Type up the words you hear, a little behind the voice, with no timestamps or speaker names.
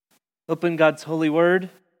Open God's holy word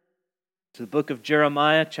to the book of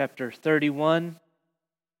Jeremiah, chapter 31.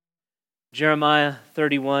 Jeremiah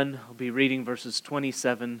 31, I'll be reading verses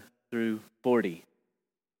 27 through 40.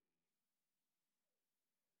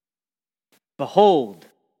 Behold,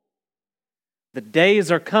 the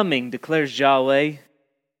days are coming, declares Yahweh,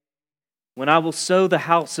 when I will sow the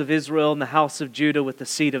house of Israel and the house of Judah with the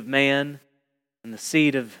seed of man and the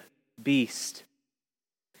seed of beast.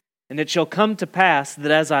 And it shall come to pass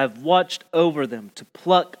that as I have watched over them to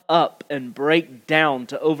pluck up and break down,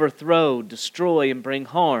 to overthrow, destroy, and bring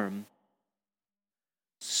harm,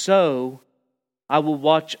 so I will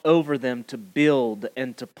watch over them to build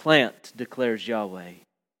and to plant, declares Yahweh.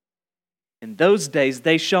 In those days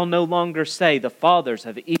they shall no longer say, the fathers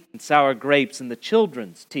have eaten sour grapes and the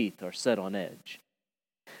children's teeth are set on edge.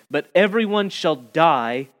 But everyone shall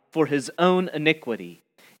die for his own iniquity.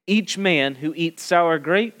 Each man who eats sour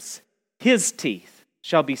grapes, his teeth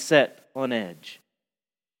shall be set on edge.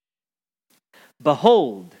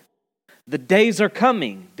 Behold, the days are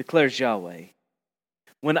coming, declares Yahweh,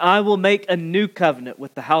 when I will make a new covenant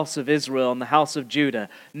with the house of Israel and the house of Judah,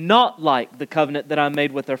 not like the covenant that I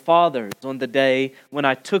made with their fathers on the day when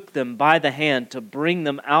I took them by the hand to bring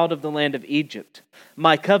them out of the land of Egypt,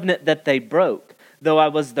 my covenant that they broke, though I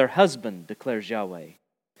was their husband, declares Yahweh.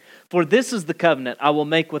 For this is the covenant I will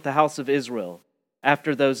make with the house of Israel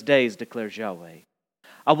after those days, declares Yahweh.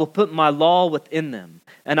 I will put my law within them,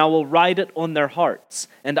 and I will write it on their hearts,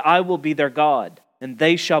 and I will be their God, and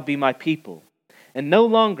they shall be my people. And no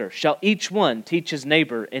longer shall each one teach his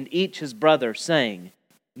neighbor and each his brother, saying,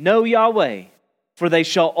 Know Yahweh, for they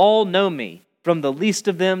shall all know me, from the least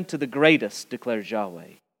of them to the greatest, declares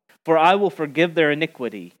Yahweh. For I will forgive their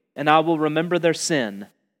iniquity, and I will remember their sin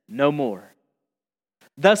no more.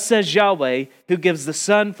 Thus says Yahweh, who gives the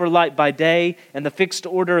sun for light by day, and the fixed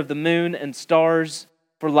order of the moon and stars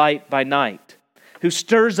for light by night, who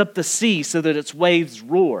stirs up the sea so that its waves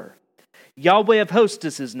roar. Yahweh of hosts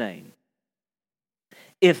is his name.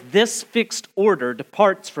 If this fixed order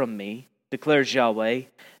departs from me, declares Yahweh,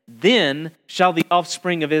 then shall the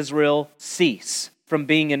offspring of Israel cease from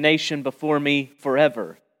being a nation before me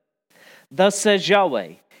forever. Thus says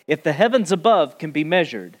Yahweh, if the heavens above can be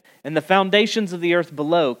measured, and the foundations of the earth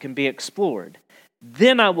below can be explored,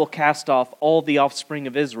 then I will cast off all the offspring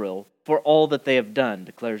of Israel for all that they have done,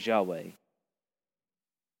 declares Yahweh.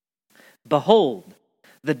 Behold,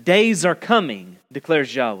 the days are coming,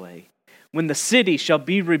 declares Yahweh, when the city shall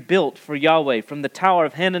be rebuilt for Yahweh from the tower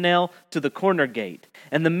of Hananel to the corner gate,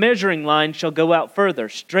 and the measuring line shall go out further,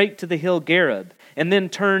 straight to the hill Gareb, and then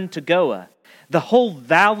turn to Goah. The whole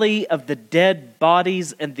valley of the dead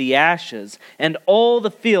bodies and the ashes, and all the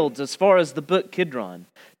fields as far as the brook Kidron,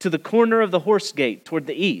 to the corner of the horse gate toward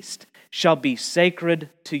the east, shall be sacred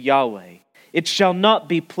to Yahweh. It shall not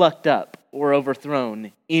be plucked up or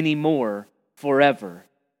overthrown any more forever.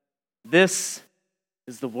 This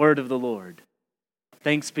is the word of the Lord.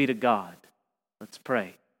 Thanks be to God. Let's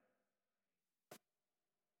pray.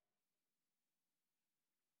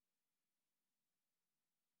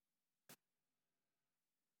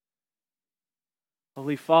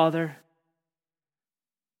 Holy Father,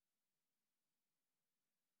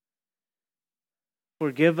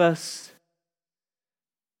 forgive us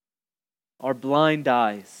our blind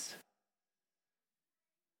eyes.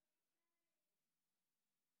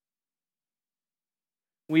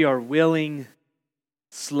 We are willing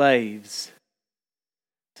slaves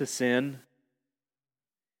to sin.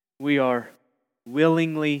 We are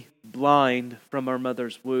willingly blind from our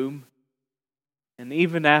mother's womb. And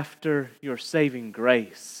even after your saving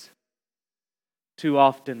grace, too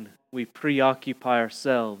often we preoccupy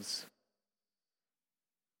ourselves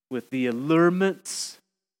with the allurements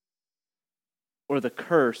or the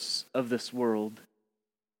curse of this world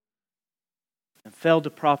and fail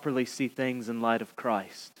to properly see things in light of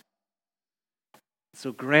Christ.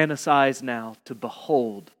 So grant us eyes now to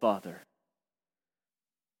behold, Father,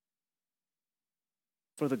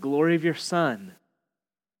 for the glory of your Son,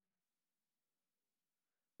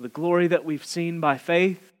 the glory that we've seen by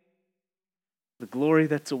faith, the glory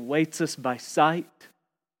that awaits us by sight.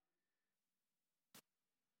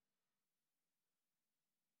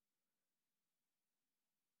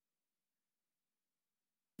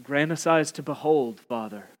 Grant us eyes to behold,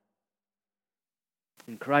 Father.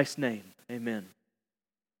 In Christ's name, amen.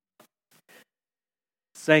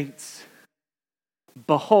 Saints,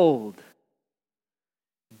 behold,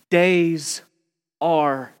 days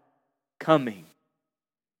are coming.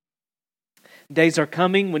 Days are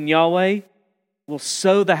coming when Yahweh will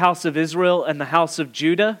sow the house of Israel and the house of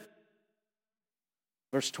Judah.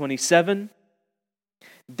 Verse 27.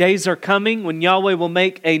 Days are coming when Yahweh will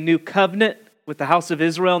make a new covenant with the house of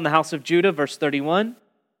Israel and the house of Judah, verse 31.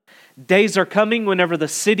 Days are coming whenever the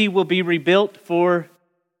city will be rebuilt for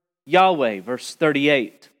Yahweh, verse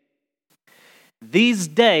 38. These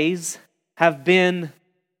days have been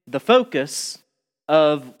the focus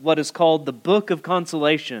of what is called the Book of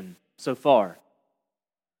Consolation so far.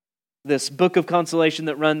 This Book of Consolation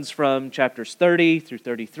that runs from chapters 30 through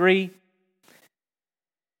 33.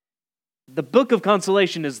 The Book of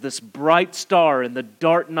Consolation is this bright star in the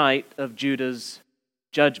dark night of Judah's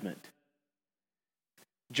judgment.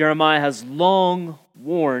 Jeremiah has long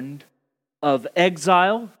warned of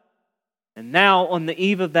exile, and now on the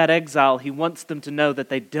eve of that exile, he wants them to know that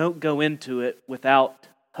they don't go into it without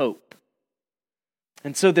hope.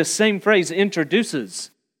 And so this same phrase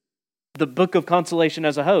introduces the Book of Consolation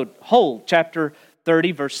as a whole. Chapter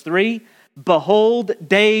 30, verse 3, "Behold,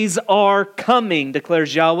 days are coming,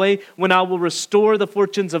 declares Yahweh, when I will restore the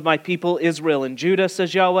fortunes of my people Israel and Judah,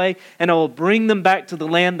 says Yahweh, and I will bring them back to the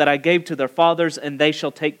land that I gave to their fathers, and they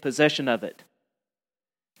shall take possession of it."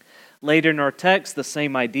 Later in our text, the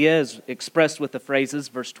same idea is expressed with the phrases,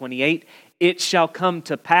 verse 28, "It shall come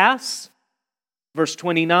to pass," verse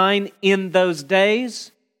 29, "in those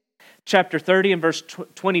days." Chapter 30 and verse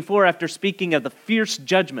 24, after speaking of the fierce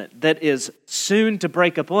judgment that is soon to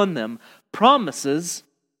break upon them, promises,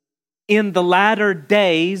 "In the latter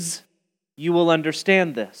days you will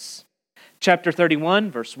understand this." Chapter 31,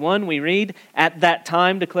 verse 1, we read, "At that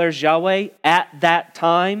time, declares Yahweh, at that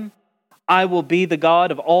time I will be the God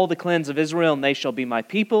of all the clans of Israel, and they shall be my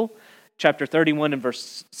people." Chapter 31 and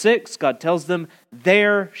verse 6, God tells them,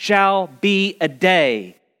 "There shall be a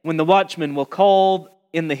day when the watchman will call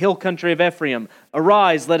in the hill country of Ephraim,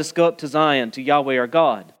 'Arise, let us go up to Zion, to Yahweh our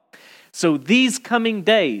God.'" So these coming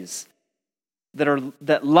days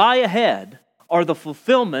that lie ahead are the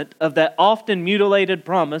fulfillment of that often mutilated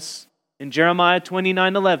promise in Jeremiah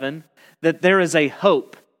 29:11 that there is a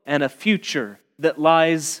hope and a future that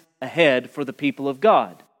lies ahead for the people of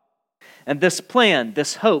God. And this plan,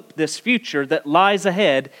 this hope, this future that lies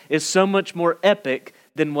ahead is so much more epic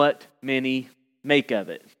than what many make of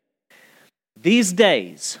it. These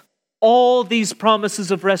days, all these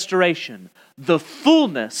promises of restoration, the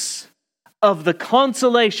fullness of the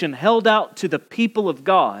consolation held out to the people of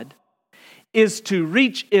God is to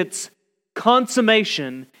reach its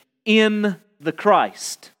consummation in the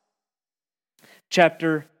Christ.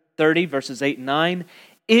 Chapter 30, verses 8 and 9,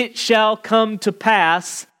 "It shall come to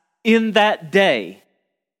pass in that day,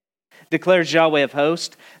 declares Yahweh of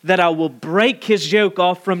hosts, that I will break his yoke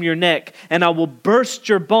off from your neck, and I will burst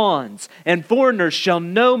your bonds, and foreigners shall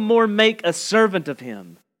no more make a servant of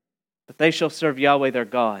him, but they shall serve Yahweh their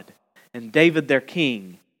God, and David their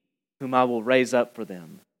king, whom I will raise up for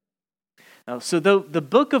them." Now, so the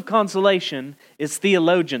Book of Consolation is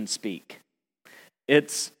theologian speak.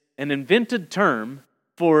 It's an invented term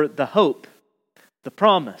for the hope, the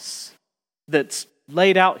promise that's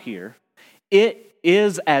laid out here. It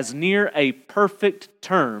is as near a perfect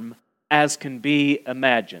term as can be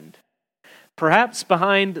imagined. Perhaps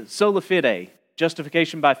behind sola fide,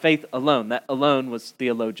 justification by faith alone, that alone was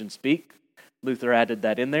theologian speak. Luther added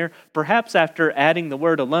that in there. Perhaps after adding the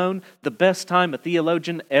word alone, the best time a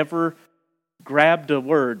theologian ever grabbed a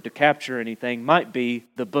word to capture anything might be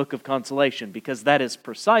the Book of Consolation, because that is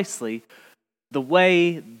precisely the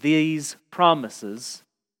way these promises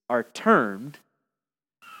are termed,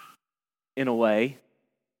 in a way,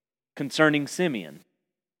 concerning Simeon.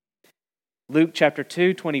 Luke chapter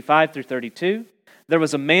 2, 25 through 32. "There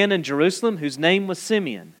was a man in Jerusalem whose name was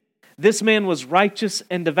Simeon. This man was righteous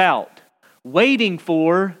and devout, waiting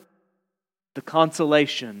for the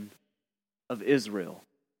consolation of Israel.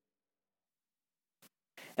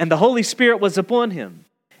 And the Holy Spirit was upon him,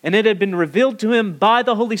 and it had been revealed to him by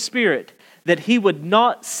the Holy Spirit that he would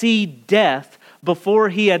not see death before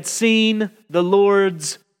he had seen the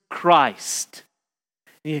Lord's Christ."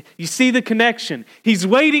 You see the connection. He's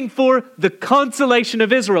waiting for the consolation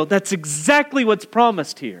of Israel. That's exactly what's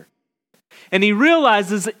promised here. And he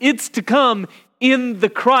realizes it's to come in the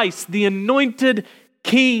Christ, the anointed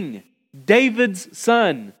King, David's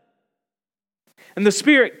son. And the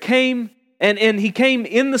Spirit came, and he came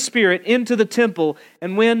in the Spirit into the temple.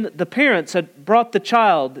 And when the parents had brought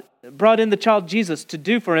in the child Jesus to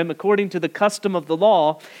do for him according to the custom of the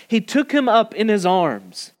law, he took him up in his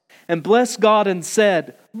arms and blessed God and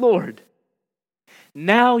said, "Lord,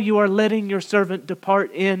 now you are letting your servant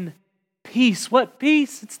depart in peace." What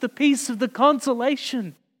peace? It's the peace of the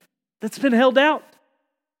consolation that's been held out.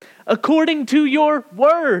 "According to your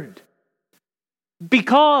word,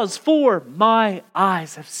 because for my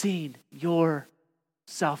eyes have seen your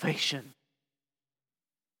salvation."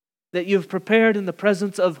 that you have prepared in the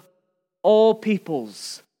presence of all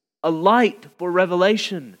peoples, a light for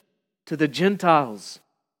revelation to the Gentiles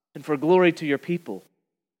and for glory to your people.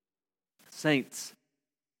 Saints,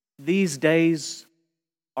 these days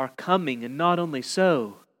are coming, and not only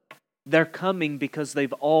so, they're coming because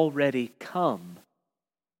they've already come.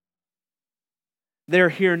 They're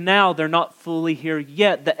here now, they're not fully here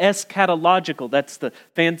yet. The eschatological, that's the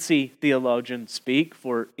fancy theologian speak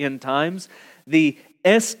for end times. The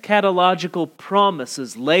eschatological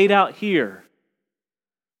promises laid out here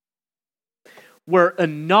were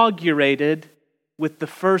inaugurated with the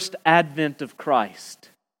first advent of Christ,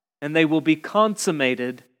 and they will be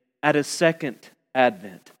consummated at His second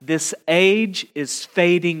advent. This age is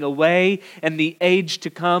fading away, and the age to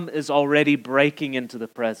come is already breaking into the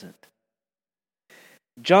present.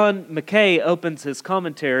 John Mackay opens his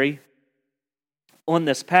commentary on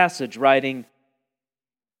this passage, writing,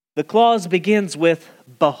 the clause begins with,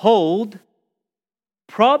 behold,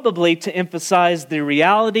 probably to emphasize the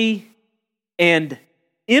reality and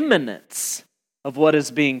imminence of what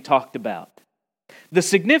is being talked about. The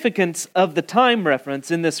significance of the time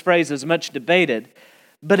reference in this phrase is much debated,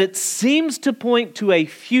 but it seems to point to a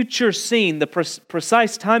future scene, the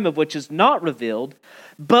precise time of which is not revealed,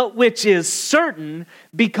 but which is certain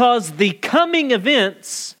because the coming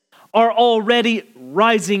events are already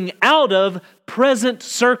rising out of present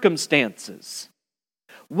circumstances.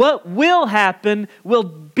 What will happen will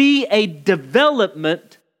be a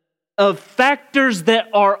development of factors that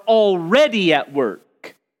are already at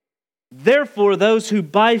work. Therefore, those who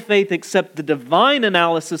by faith accept the divine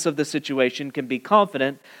analysis of the situation can be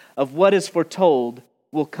confident of what is foretold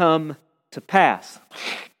will come to pass.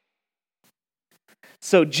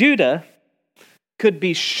 So Judah could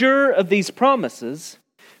be sure of these promises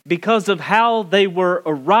because of how they were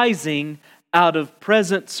arising out of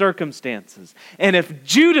present circumstances. And if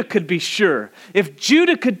Judah could be sure, if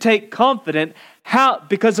Judah could take confidence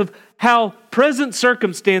because of how present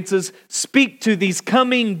circumstances speak to these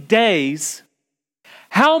coming days,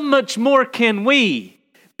 how much more can we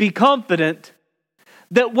be confident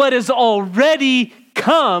that what has already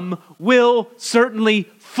come will certainly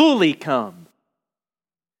fully come?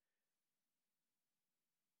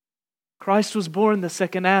 Christ was born the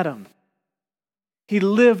second Adam. He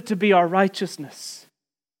lived to be our righteousness.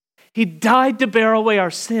 He died to bear away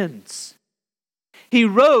our sins. He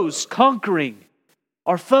rose conquering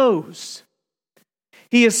our foes.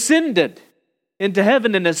 He ascended into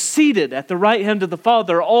heaven and is seated at the right hand of the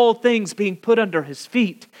Father, all things being put under His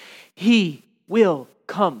feet. He will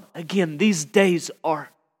come again. These days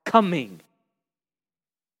are coming.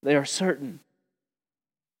 They are certain.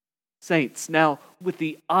 Saints, now with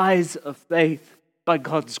the eyes of faith, by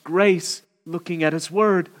God's grace, looking at His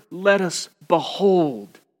Word, let us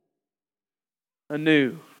behold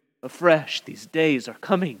anew, afresh. These days are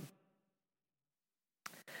coming.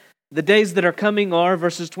 The days that are coming are,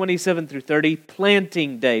 verses 27 through 30,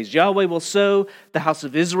 planting days. Yahweh will sow the house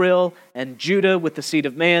of Israel and Judah with the seed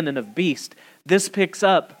of man and of beast. This picks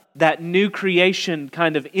up that new creation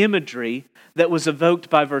kind of imagery that was evoked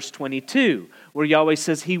by verse 22, where Yahweh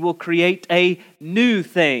says He will create a new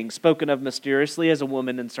thing, spoken of mysteriously as a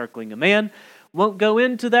woman encircling a man. Won't go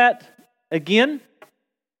into that again,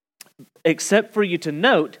 except for you to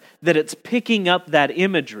note that it's picking up that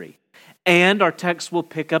imagery. And our text will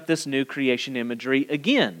pick up this new creation imagery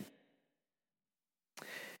again.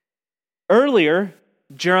 Earlier,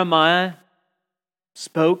 Jeremiah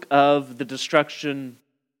spoke of the destruction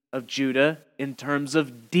of Judah in terms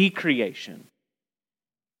of decreation.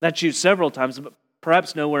 That's used several times, but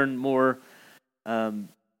perhaps nowhere more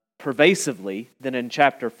pervasively than in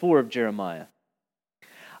chapter 4 of Jeremiah.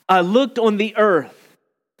 I looked on the earth,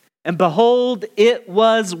 and behold, it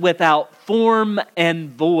was without form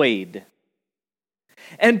and void.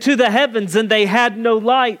 And to the heavens, and they had no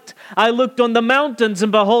light. I looked on the mountains,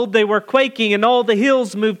 and behold, they were quaking, and all the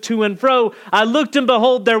hills moved to and fro. I looked, and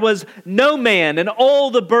behold, there was no man, and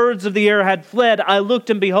all the birds of the air had fled. I looked,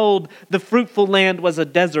 and behold, the fruitful land was a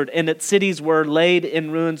desert, and its cities were laid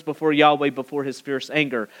in ruins before Yahweh, before His fierce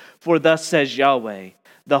anger. For thus says Yahweh,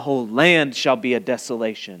 the whole land shall be a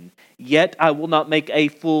desolation, yet I will not make a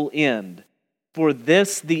full end. For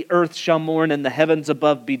this the earth shall mourn and the heavens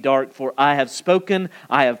above be dark. For I have spoken,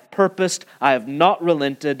 I have purposed, I have not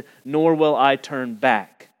relented, nor will I turn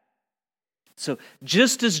back. So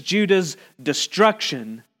just as Judah's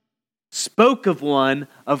destruction spoke of one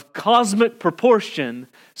of cosmic proportion,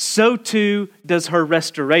 so too does her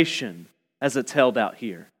restoration as it's held out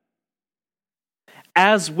here.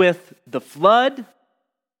 As with the flood,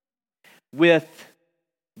 with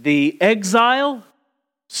the exile,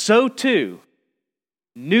 so too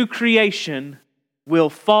new creation will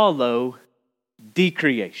follow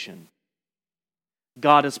decreation.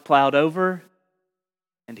 God has plowed over,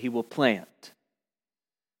 and He will plant.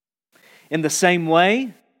 In the same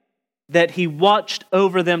way that He watched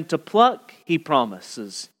over them to pluck, He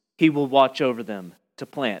promises He will watch over them to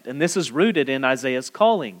plant. And this is rooted in Isaiah's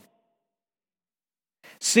calling.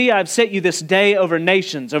 See, I've set you this day over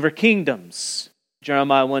nations, over kingdoms,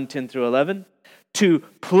 Jeremiah 1:10-11, to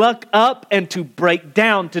pluck up and to break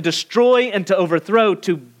down, to destroy and to overthrow,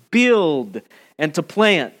 to build and to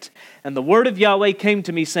plant. And the word of Yahweh came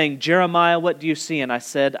to me saying, Jeremiah, what do you see? And I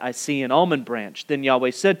said, I see an almond branch. Then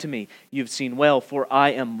Yahweh said to me, you've seen well, for I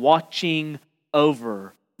am watching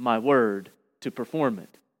over my word to perform it.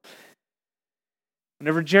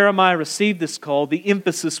 Whenever Jeremiah received this call, the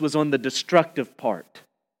emphasis was on the destructive part.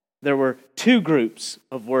 There were two groups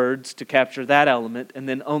of words to capture that element, and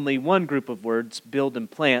then only one group of words, build and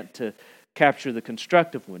plant, to capture the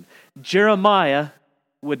constructive one. Jeremiah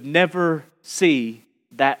would never see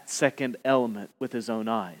that second element with his own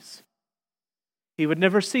eyes. He would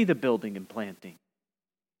never see the building and planting.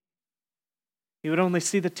 He would only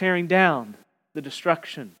see the tearing down, the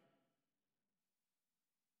destruction.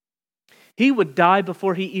 He would die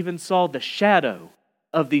before he even saw the shadow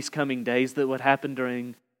of these coming days that would happen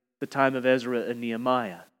during the time of Ezra and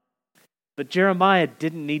Nehemiah. But Jeremiah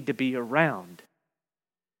didn't need to be around,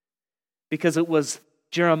 because it was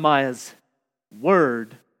Jeremiah's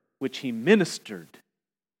word which he ministered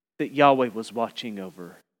that Yahweh was watching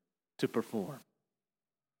over to perform.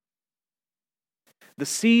 The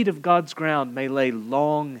seed of God's ground may lay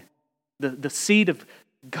long, the seed of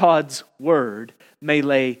God's word may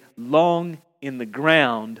lay long in the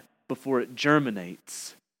ground before it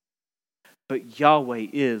germinates, but Yahweh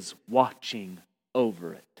is watching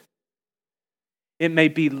over it. It may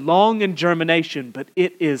be long in germination, but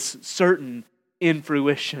it is certain in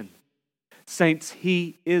fruition. Saints,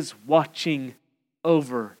 He is watching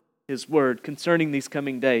over His word concerning these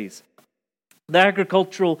coming days. The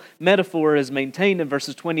agricultural metaphor is maintained in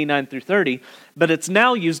verses 29-30, but it's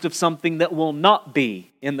now used of something that will not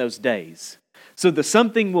be in those days. So the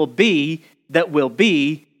something will be that will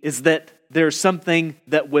be is that there's something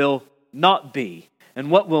that will not be.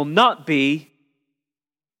 And what will not be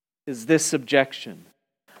is this subjection.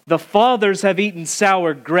 The fathers have eaten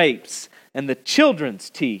sour grapes, and the children's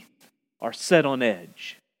teeth are set on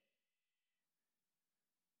edge.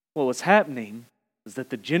 What was happening is that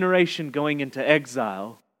the generation going into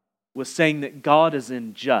exile was saying that God is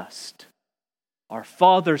unjust. Our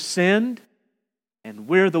fathers sinned, and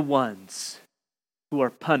we're the ones who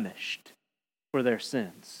are punished for their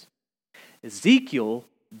sins. Ezekiel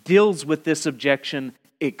deals with this objection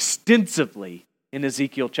extensively in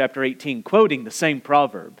Ezekiel chapter 18, quoting the same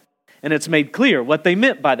proverb. And it's made clear what they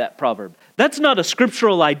meant by that proverb. That's not a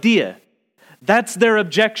scriptural idea. That's their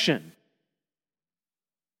objection.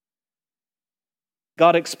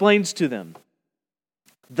 God explains to them,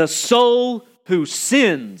 the soul who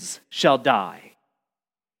sins shall die.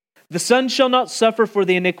 The Son shall not suffer for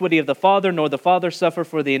the iniquity of the Father, nor the Father suffer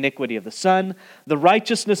for the iniquity of the Son. The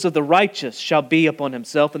righteousness of the righteous shall be upon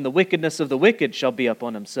himself, and the wickedness of the wicked shall be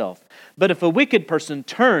upon himself. But if a wicked person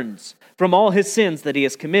turns from all his sins that he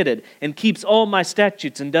has committed, and keeps all my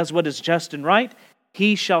statutes, and does what is just and right,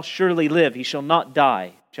 he shall surely live, he shall not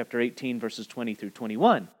die. Chapter 18, verses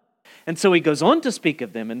 20-21. And so he goes on to speak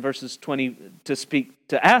of them in verses 20,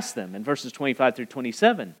 to ask them in verses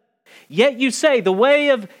 25-27. Yet you say, the way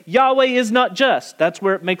of Yahweh is not just. That's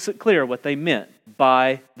where it makes it clear what they meant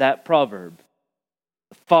by that proverb.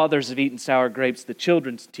 The fathers have eaten sour grapes, the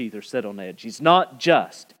children's teeth are set on edge. He's not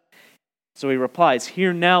just. So he replies,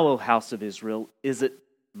 hear now, O house of Israel, is it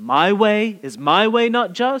my way? Is my way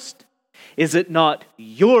not just? Is it not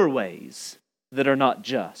your ways that are not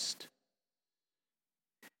just?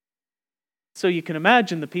 So you can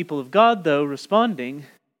imagine the people of God, though, responding,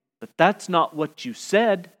 but that's not what you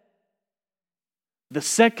said. The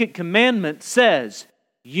second commandment says,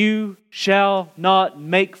 you shall not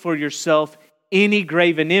make for yourself any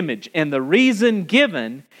graven image. And the reason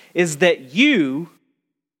given is that you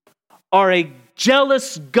are a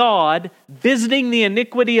jealous God visiting the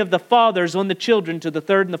iniquity of the fathers on the children to the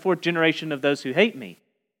third and the fourth generation of those who hate me.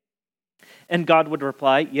 And God would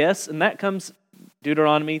reply, yes, and that comes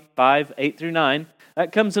Deuteronomy 5:8-9.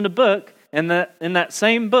 That comes in a book, and in that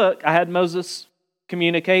same book, I had Moses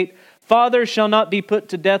communicate, fathers shall not be put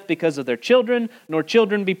to death because of their children, nor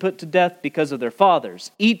children be put to death because of their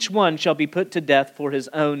fathers. Each one shall be put to death for his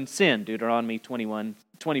own sin, Deuteronomy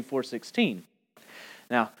 24:16.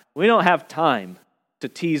 Now, we don't have time to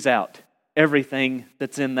tease out everything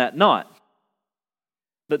that's in that knot.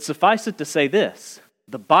 But suffice it to say this,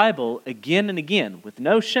 the Bible, again and again, with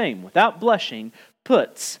no shame, without blushing,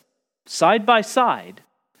 puts side by side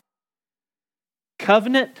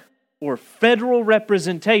covenant or federal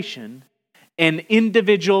representation and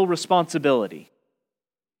individual responsibility.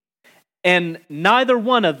 And neither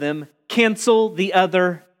one of them cancel the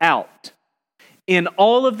other out. In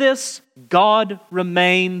all of this, God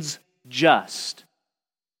remains just.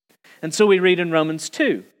 And so we read in Romans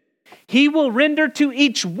 2, He will render to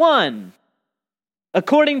each one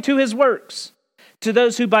according to his works. To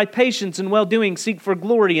those who by patience and well-doing seek for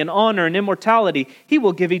glory and honor and immortality, He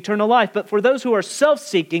will give eternal life. But for those who are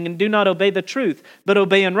self-seeking and do not obey the truth, but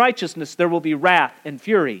obey unrighteousness, there will be wrath and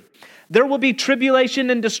fury. There will be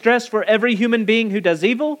tribulation and distress for every human being who does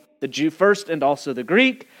evil, the Jew first and also the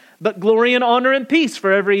Greek, but glory and honor and peace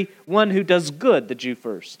for every one who does good, the Jew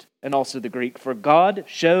first and also the Greek. For God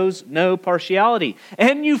shows no partiality.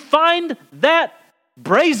 And you find that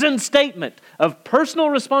brazen statement of personal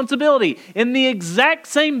responsibility in the exact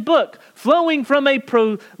same book, flowing from a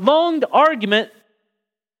prolonged argument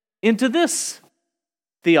into this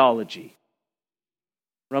theology.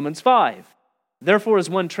 Romans 5. Therefore, as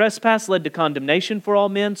one trespass led to condemnation for all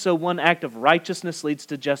men, so one act of righteousness leads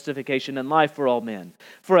to justification and life for all men.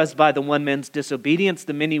 For as by the one man's disobedience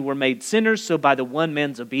the many were made sinners, so by the one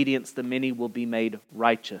man's obedience the many will be made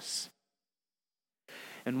righteous.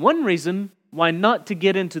 And one reason why not to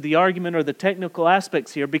get into the argument or the technical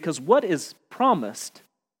aspects here, because what is promised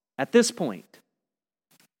at this point,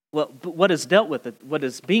 what is dealt with, what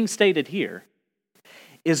is being stated here,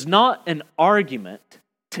 is not an argument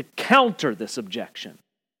to counter this objection.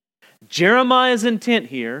 Jeremiah's intent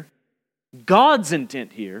here, God's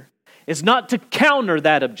intent here, is not to counter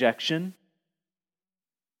that objection,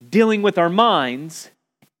 dealing with our minds.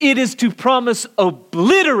 It is to promise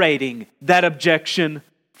obliterating that objection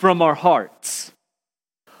from our hearts.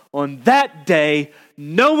 On that day,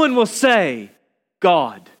 no one will say,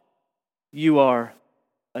 God, you are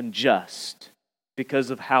unjust because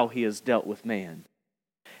of how He has dealt with man.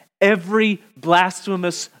 Every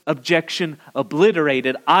blasphemous objection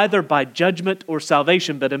obliterated either by judgment or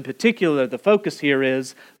salvation, but in particular, the focus here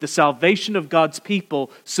is the salvation of God's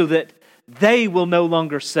people so that they will no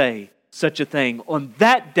longer say such a thing. On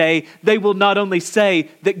that day, they will not only say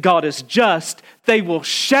that God is just, they will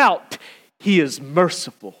shout, He is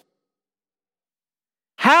merciful.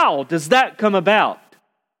 How does that come about?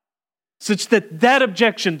 Such that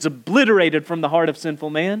objection's obliterated from the heart of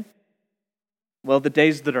sinful man? Well, the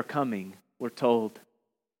days that are coming, we're told,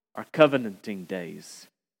 are covenanting days.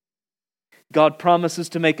 God promises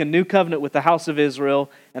to make a new covenant with the house of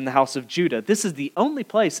Israel and the house of Judah. This is the only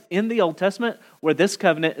place in the Old Testament where this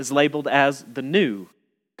covenant is labeled as the new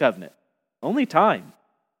covenant. Only time.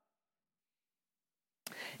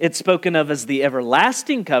 It's spoken of as the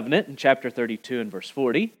everlasting covenant in chapter 32 and verse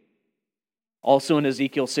 40. Also in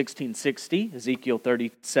Ezekiel 16:60, Ezekiel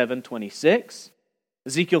 37:26.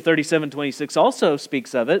 Ezekiel 37:26 also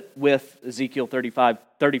speaks of it with Ezekiel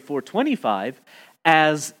 34:25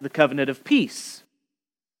 as the covenant of peace.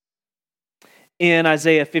 In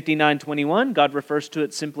Isaiah 59:21, God refers to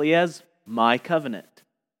it simply as my covenant.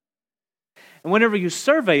 And whenever you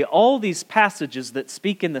survey all these passages that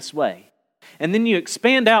speak in this way, and then you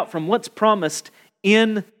expand out from what's promised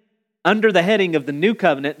in under the heading of the new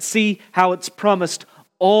covenant, see how it's promised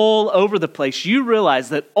all over the place, you realize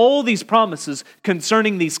that all these promises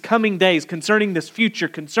concerning these coming days, concerning this future,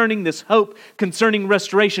 concerning this hope, concerning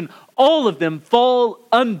restoration, all of them fall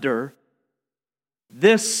under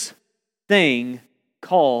this thing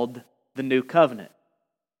called the new covenant.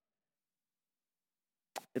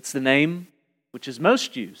 It's the name which is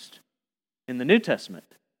most used in the New Testament.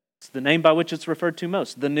 It's the name by which it's referred to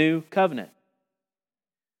most, the new covenant.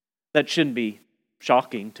 That shouldn't be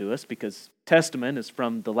shocking to us because testament is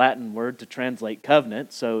from the Latin word to translate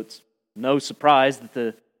covenant, so it's no surprise that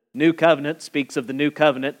the new covenant speaks of the new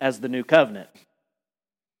covenant as the new covenant.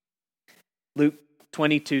 Luke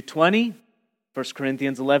 22:20, 1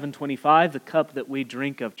 Corinthians 11:25, the cup that we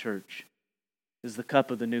drink of, church, is the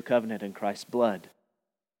cup of the new covenant in Christ's blood.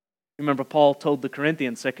 Remember, Paul told the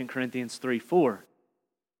Corinthians, 2 Corinthians 3:4,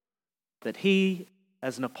 that he,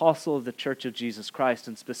 as an apostle of the church of Jesus Christ,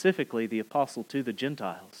 and specifically the apostle to the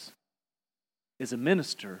Gentiles, is a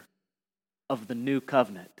minister of the new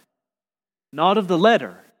covenant. Not of the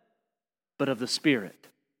letter, but of the Spirit.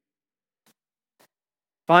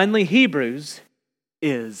 Finally, Hebrews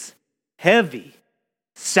is heavy,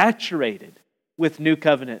 saturated with new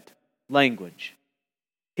covenant language.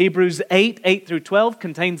 Hebrews 8 through 12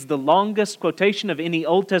 contains the longest quotation of any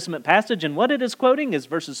Old Testament passage, and what it is quoting is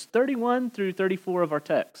verses 31 through 34 of our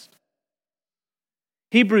text.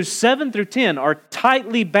 Hebrews 7 through 10 are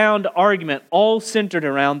tightly bound argument, all centered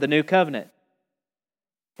around the new covenant.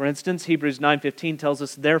 For instance, Hebrews 9:15 tells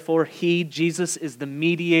us, therefore he, Jesus, is the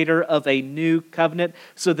mediator of a new covenant,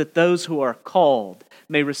 so that those who are called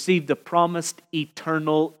may receive the promised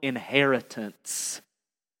eternal inheritance,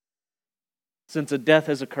 since a death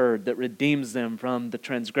has occurred that redeems them from the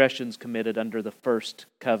transgressions committed under the first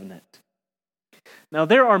covenant. Now,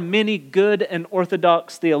 there are many good and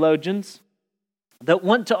orthodox theologians that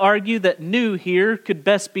want to argue that new here could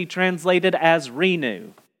best be translated as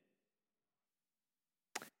renew.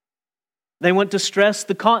 They want to stress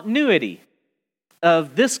the continuity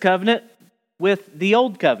of this covenant with the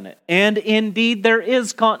old covenant. And indeed, there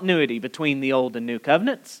is continuity between the old and new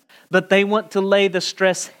covenants, but they want to lay the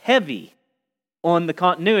stress heavy on the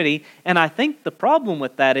continuity. And I think the problem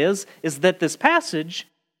with that is that this passage,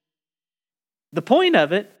 the point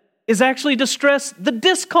of it is actually to stress the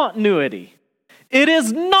discontinuity. It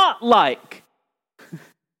is not like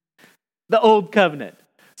the old covenant.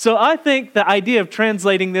 So I think the idea of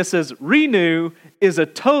translating this as renew is a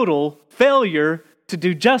total failure to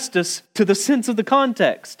do justice to the sense of the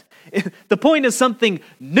context. The point is something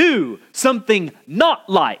new, something not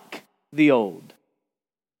like the old.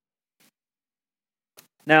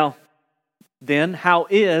 Now, then, how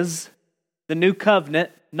is the new covenant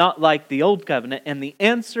not like the old covenant? And the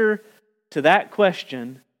answer to that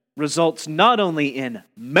question results not only in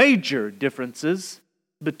major differences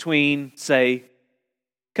between, say,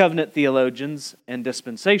 covenant theologians and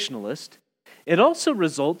dispensationalists, it also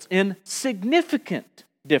results in significant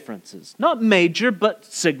differences. Not major, but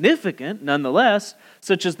significant nonetheless,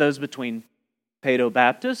 such as those between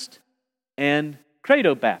Paedo-Baptist and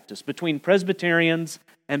Credo-Baptist, between Presbyterians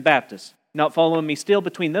and Baptists. Not following me still,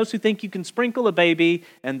 between those who think you can sprinkle a baby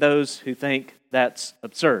and those who think that's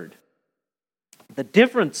absurd. The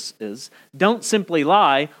differences don't simply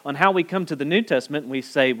lie on how we come to the New Testament and we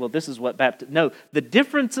say, well, this is what Baptist... No, the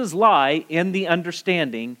differences lie in the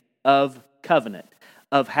understanding of covenant,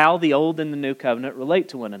 of how the Old and the New Covenant relate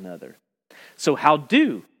to one another. So how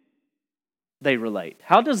do they relate?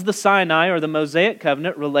 How does the Sinai or the Mosaic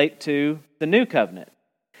Covenant relate to the New Covenant?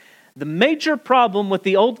 The major problem with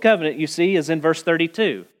the Old Covenant, you see, is in verse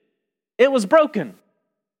 32. It was broken.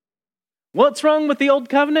 What's wrong with the Old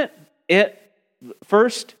Covenant?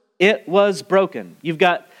 First, it was broken. You've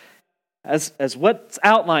got, as what's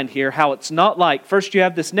outlined here, how it's not like. First, you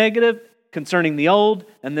have this negative concerning the old,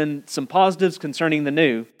 and then some positives concerning the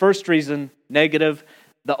new. First reason, negative,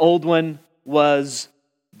 the old one was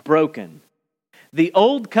broken. The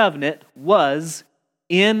old covenant was,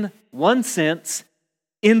 in one sense,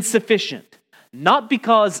 insufficient. Not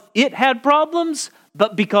because it had problems,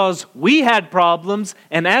 but because we had problems,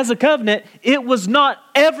 and as a covenant, it was not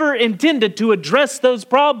ever intended to address those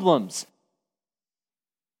problems.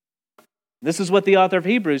 This is what the author of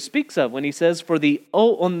Hebrews speaks of when he says,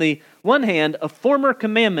 on the one hand, a former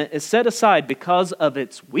commandment is set aside because of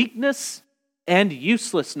its weakness and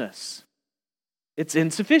uselessness. It's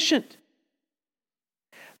insufficient.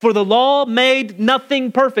 For the law made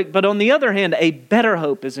nothing perfect, but on the other hand, a better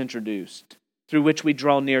hope is introduced, through which we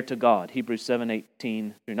draw near to God. Hebrews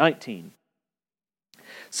 7:18 through 19.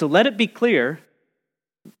 So let it be clear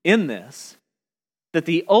in this that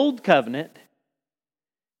the old covenant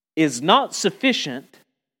is not sufficient,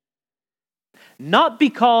 not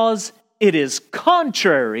because it is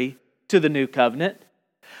contrary to the new covenant,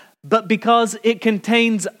 but because it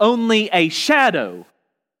contains only a shadow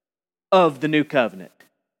of the new covenant.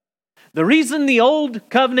 The reason the old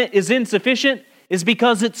covenant is insufficient is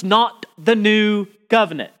because it's not the new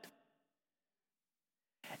covenant.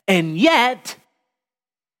 And yet,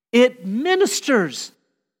 it ministers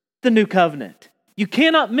the new covenant. You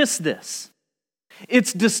cannot miss this.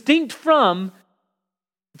 It's distinct from,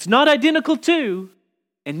 it's not identical to,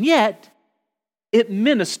 and yet it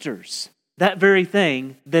ministers that very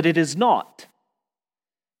thing that it is not.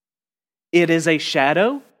 It is a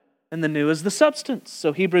shadow, and the new is the substance.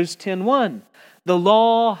 So Hebrews 10:1. The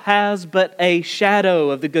law has but a shadow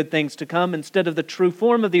of the good things to come instead of the true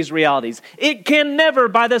form of these realities. It can never,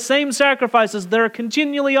 by the same sacrifices that are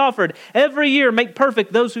continually offered every year, make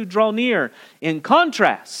perfect those who draw near. In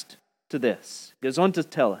contrast to this, it goes on to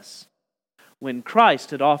tell us, when Christ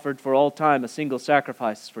had offered for all time a single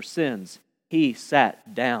sacrifice for sins, he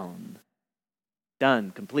sat down, done,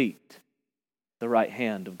 complete, the right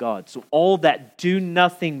hand of God. So all that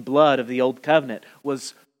do-nothing blood of the old covenant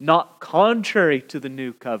was not contrary to the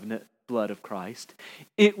new covenant blood of Christ.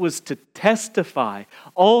 It was to testify.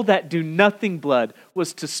 All that do-nothing blood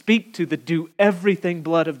was to speak to the do-everything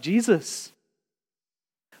blood of Jesus.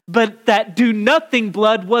 But that do-nothing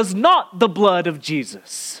blood was not the blood of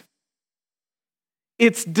Jesus.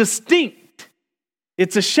 It's distinct.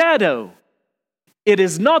 It's a shadow. It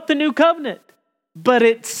is not the new covenant, but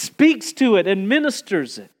it speaks to it and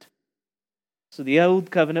ministers it. So the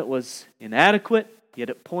old covenant was inadequate, yet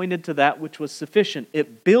it pointed to that which was sufficient.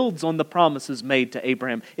 It builds on the promises made to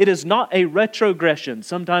Abraham. It is not a retrogression.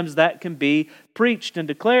 Sometimes that can be preached and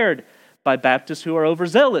declared by Baptists who are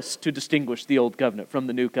overzealous to distinguish the old covenant from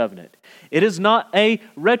the new covenant. It is not a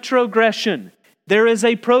retrogression. There is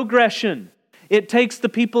a progression. It takes the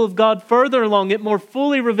people of God further along. It more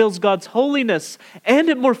fully reveals God's holiness. And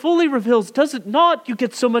it more fully reveals, does it not? You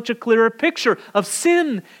get so much a clearer picture of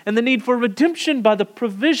sin and the need for redemption by the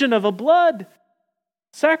provision of a blood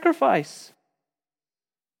sacrifice.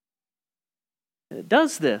 It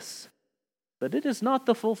does this, but it is not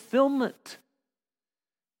the fulfillment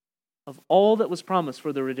of all that was promised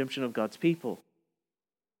for the redemption of God's people.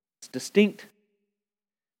 It's distinct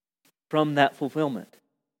from that fulfillment.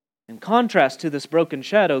 In contrast to this broken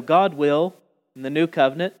shadow, God will, in the new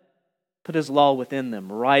covenant, put His law within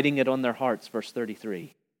them, writing it on their hearts, verse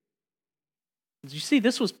 33. As you see,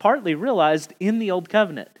 this was partly realized in the old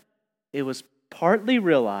covenant. It was partly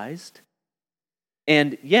realized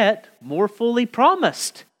and yet more fully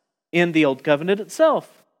promised in the old covenant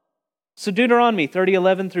itself. So Deuteronomy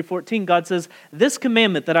 30:11 through 14, God says, "This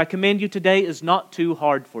commandment that I command you today is not too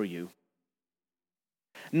hard for you.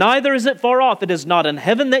 Neither is it far off. It is not in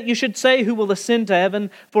heaven that you should say, who will ascend to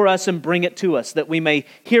heaven for us and bring it to us, that we may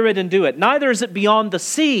hear it and do it. Neither is it beyond the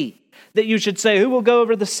sea that you should say, who will go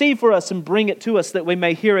over the sea for us and bring it to us, that we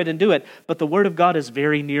may hear it and do it. But the word of God is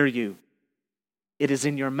very near you. It is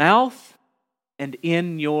in your mouth and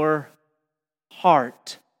in your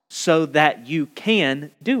heart, so that you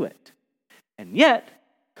can do it." And yet,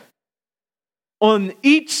 on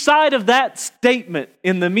each side of that statement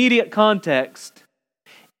in the immediate context,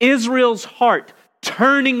 Israel's heart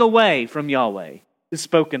turning away from Yahweh is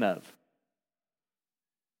spoken of.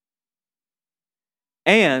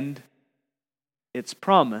 And it's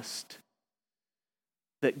promised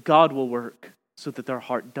that God will work so that their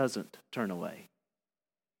heart doesn't turn away.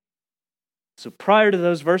 So prior to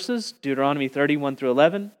those verses, Deuteronomy 31 through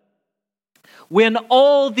 11, when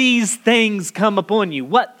all these things come upon you,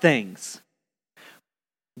 what things?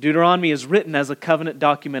 Deuteronomy is written as a covenant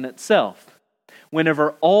document itself.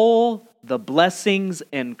 Whenever all the blessings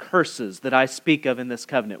and curses that I speak of in this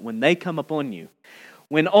covenant, when they come upon you,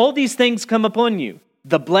 when all these things come upon you,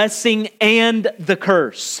 the blessing and the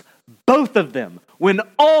curse, both of them, when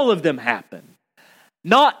all of them happen,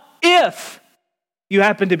 not if you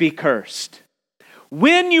happen to be cursed.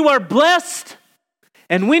 When you are blessed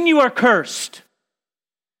and when you are cursed,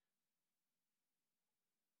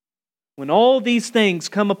 when all these things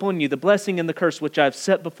come upon you, the blessing and the curse which I have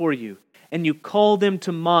set before you, and you call them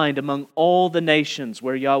to mind among all the nations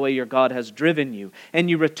where Yahweh your God has driven you, and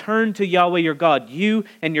you return to Yahweh your God, you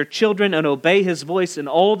and your children, and obey His voice in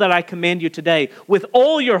all that I command you today, with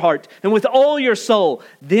all your heart and with all your soul,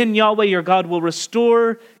 then Yahweh your God will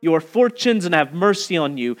restore your fortunes and have mercy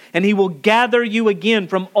on you, and He will gather you again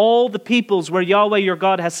from all the peoples where Yahweh your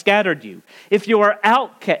God has scattered you. If your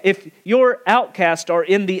outcast are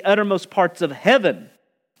in the uttermost parts of heaven,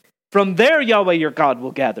 from there Yahweh your God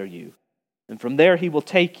will gather you, and from there He will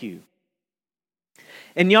take you.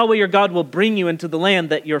 And Yahweh your God will bring you into the land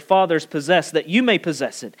that your fathers possessed, that you may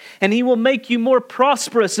possess it. And He will make you more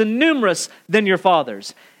prosperous and numerous than your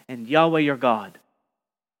fathers. And Yahweh your God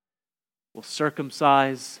will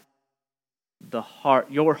circumcise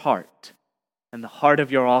your heart, and the heart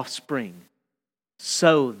of your offspring,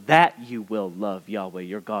 so that you will love Yahweh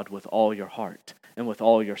your God with all your heart and with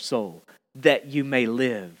all your soul, that you may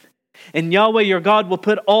live. And Yahweh your God will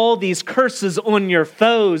put all these curses on your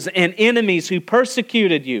foes and enemies who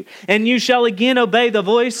persecuted you. And you shall again obey the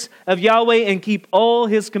voice of Yahweh and keep all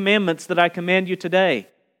His commandments that I command you today.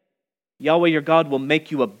 Yahweh your God will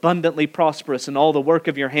make you abundantly prosperous in all the work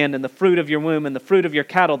of your hand, and the fruit of your womb, and the fruit of your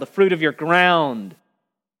cattle, the fruit of your ground.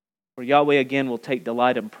 For Yahweh again will take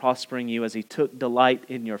delight in prospering you as He took delight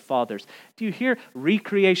in your fathers. Do you hear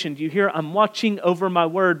recreation? Do you hear I'm watching over my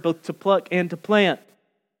word both to pluck and to plant?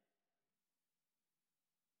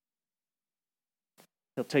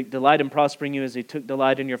 He'll take delight in prospering you as He took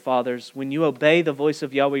delight in your fathers. When you obey the voice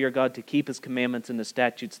of Yahweh your God to keep His commandments and the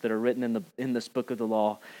statutes that are written in this book of the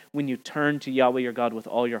law, when you turn to Yahweh your God with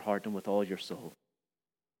all your heart and with all your soul.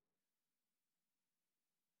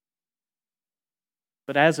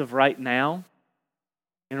 But as of right now,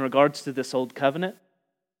 in regards to this old covenant,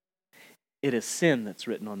 it is sin that's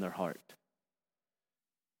written on their heart.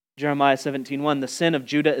 Jeremiah 17:1, the sin of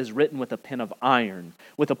Judah is written with a pen of iron.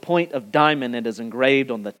 With a point of diamond it is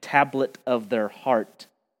engraved on the tablet of their heart.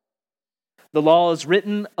 The law is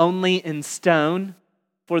written only in stone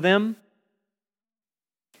for them,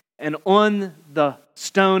 and on the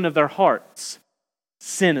stone of their hearts,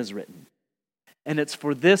 sin is written. And it's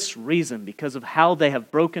for this reason, because of how they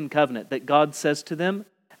have broken covenant, that God says to them,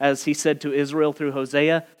 as he said to Israel through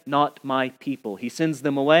Hosea, not my people. He sends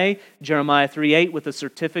them away, Jeremiah 3:8, with a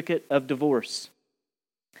certificate of divorce.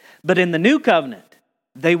 But in the new covenant,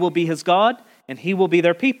 they will be his God, and he will be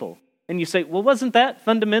their people. And you say, well, wasn't that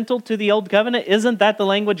fundamental to the old covenant? Isn't that the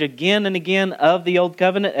language again and again of the old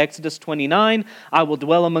covenant? Exodus 29, I will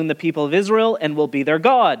dwell among the people of Israel and will be their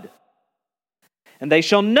God. And they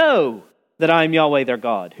shall know that I am Yahweh their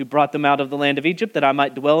God, who brought them out of the land of Egypt, that I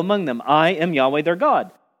might dwell among them. I am Yahweh their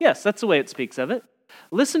God. Yes, that's the way it speaks of it.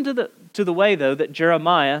 Listen to the way, though, that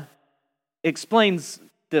Jeremiah explains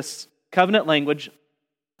this covenant language.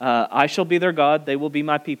 I shall be their God, they will be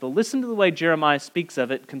my people. Listen to the way Jeremiah speaks of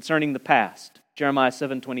it concerning the past. Jeremiah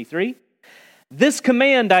 7:23. This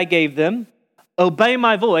command I gave them, obey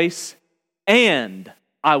my voice, and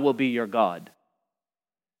I will be your God.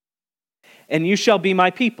 And you shall be my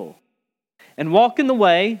people, and walk in the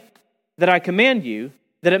way that I command you,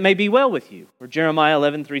 that it may be well with you. Or Jeremiah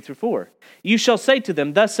 11:3-4. You shall say to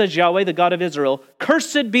them, thus says Yahweh, the God of Israel,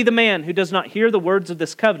 cursed be the man who does not hear the words of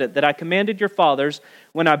this covenant that I commanded your fathers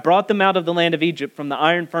when I brought them out of the land of Egypt from the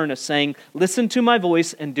iron furnace, saying, listen to my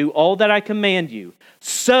voice and do all that I command you.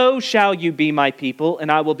 So shall you be my people,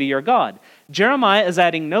 and I will be your God. Jeremiah is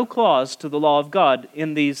adding no clause to the law of God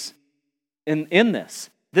in this.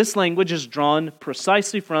 This language is drawn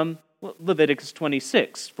precisely from Leviticus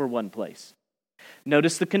 26 for one place.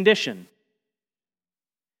 Notice the condition.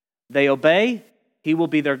 They obey, he will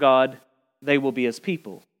be their God, they will be his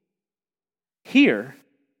people. Here,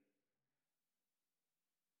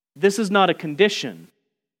 this is not a condition.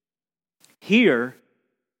 Here,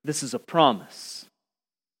 this is a promise.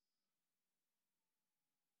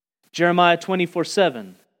 Jeremiah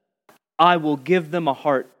 24:7, I will give them a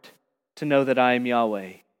heart to know that I am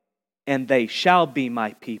Yahweh, and they shall be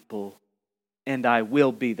my people, and I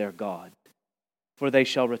will be their God. For they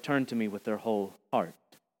shall return to me with their whole heart.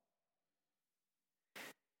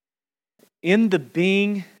 In the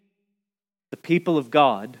being the people of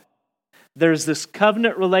God, there's this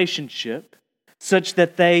covenant relationship such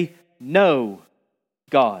that they know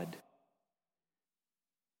God.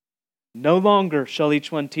 No longer shall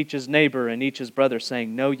each one teach his neighbor and each his brother,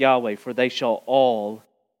 saying, know Yahweh, for they shall all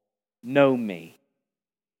know me.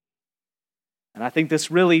 And I think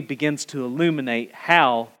this really begins to illuminate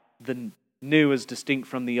how the new is distinct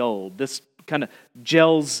from the old. This kind of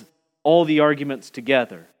gels all the arguments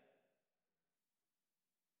together.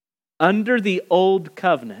 Under the old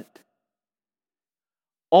covenant,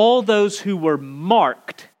 all those who were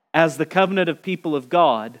marked as the covenant of people of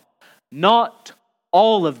God, not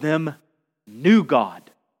all of them knew God.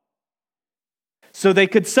 So they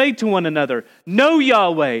could say to one another, know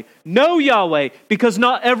Yahweh, because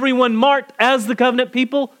not everyone marked as the covenant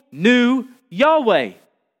people knew Yahweh.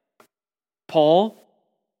 Paul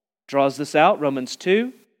draws this out, Romans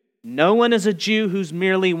 2. No one is a Jew who's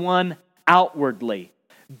merely one outwardly.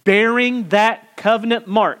 Bearing that covenant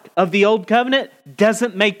mark of the old covenant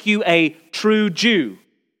doesn't make you a true Jew.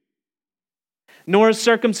 Nor is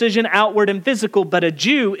circumcision outward and physical, but a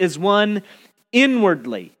Jew is one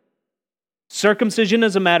inwardly. Circumcision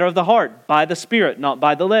is a matter of the heart, by the Spirit, not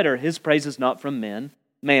by the letter. His praise is not from man,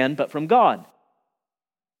 but from God.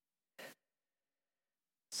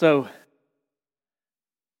 So,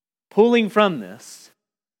 pulling from this,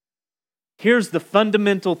 here's the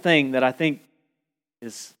fundamental thing that I think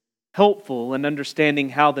is helpful in understanding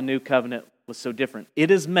how the new covenant was so different. It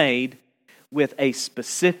is made with a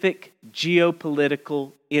specific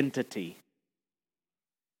geopolitical entity,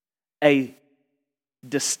 a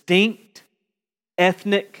distinct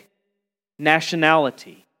ethnic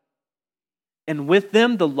nationality. And with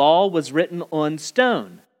them, the law was written on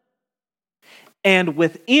stone. And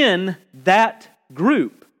within that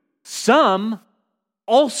group, some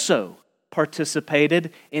also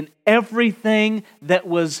participated in everything that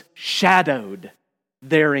was shadowed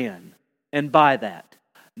therein. And by that,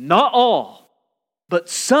 not all, but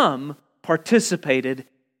some participated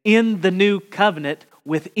in the new covenant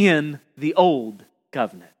within the old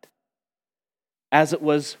covenant, as it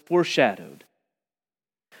was foreshadowed.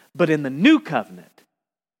 But in the new covenant,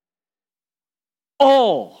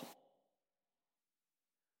 all.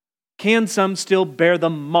 Can some still bear the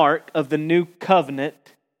mark of the new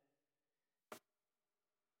covenant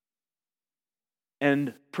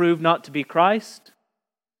and prove not to be Christ?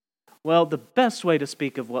 Well, the best way to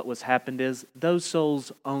speak of what was happened is those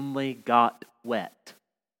souls only got wet.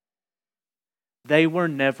 They were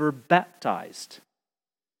never baptized.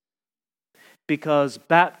 Because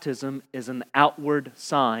baptism is an outward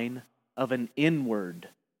sign of an inward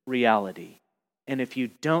reality. And if you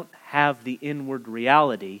don't have the inward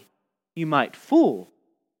reality, you might fool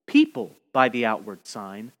people by the outward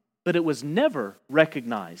sign, but it was never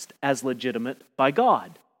recognized as legitimate by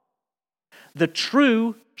God. The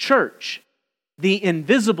true church, the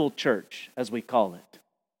invisible church, as we call it,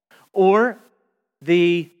 or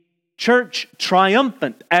the church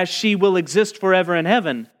triumphant as she will exist forever in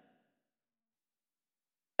heaven,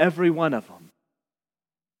 every one of them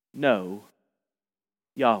know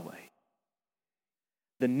Yahweh.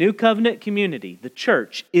 The New Covenant community, the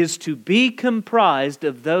church, is to be comprised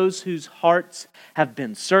of those whose hearts have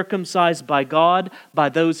been circumcised by God, by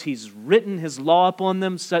those He's written His law upon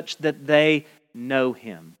them such that they know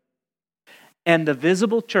Him. And the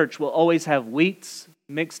visible church will always have wheats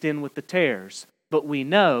mixed in with the tares, but we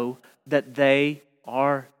know that they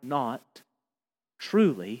are not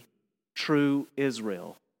truly true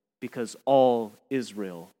Israel, because all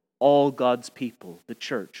Israel, all God's people, the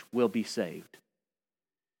church, will be saved.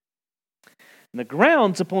 And the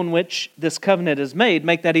grounds upon which this covenant is made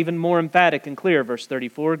make that even more emphatic and clear. Verse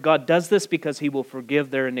 34, God does this because He will forgive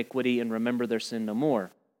their iniquity and remember their sin no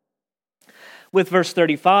more. With verse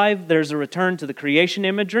 35, there's a return to the creation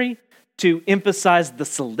imagery to emphasize the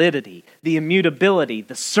solidity, the immutability,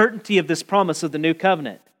 the certainty of this promise of the new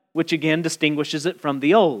covenant, which again distinguishes it from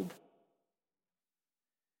the old.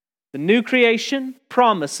 The new creation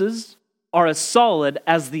promises are as solid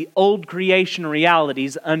as the old creation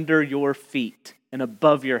realities under your feet and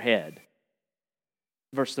above your head.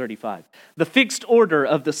 Verse 35. The fixed order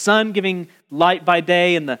of the sun giving light by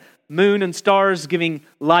day and the moon and stars giving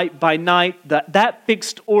light by night, that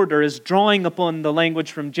fixed order is drawing upon the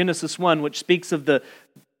language from Genesis 1, which speaks of the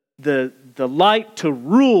light to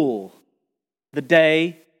rule the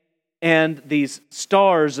day and these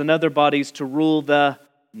stars and other bodies to rule the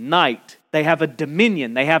night. They have a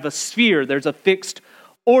dominion, they have a sphere, there's a fixed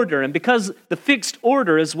order. And because the fixed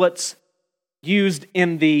order is what's used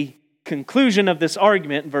in the conclusion of this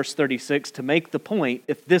argument in verse 36 to make the point,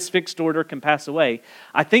 if this fixed order can pass away,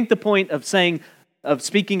 I think the point of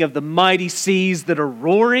speaking of the mighty seas that are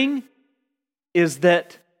roaring is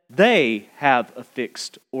that they have a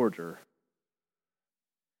fixed order.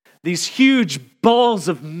 These huge balls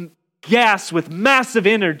of gas with massive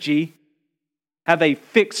energy have a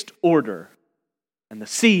fixed order. And the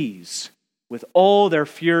seas, with all their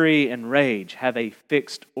fury and rage, have a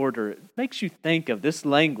fixed order. It makes you think of this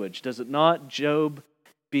language, does it not? Job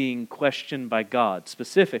being questioned by God,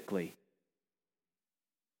 specifically.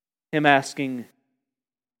 Him asking,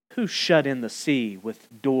 who shut in the sea with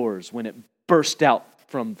doors when it burst out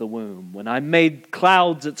from the womb? When I made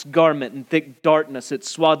clouds its garment and thick darkness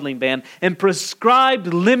its swaddling band, and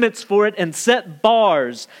prescribed limits for it and set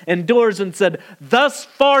bars and doors and said, thus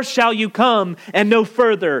far shall you come and no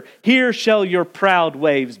further. Here shall your proud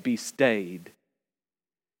waves be stayed.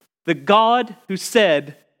 The God who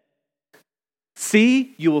said,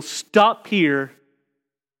 see, you will stop here,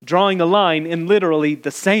 drawing a line in literally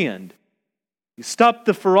the sand. You stop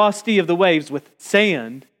the ferocity of the waves with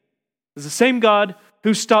sand, is the same God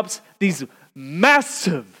who stops these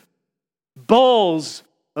massive balls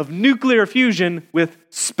of nuclear fusion with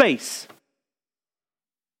space.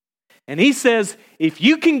 And He says, if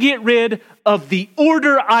you can get rid of the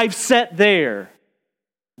order I've set there,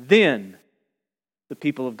 then the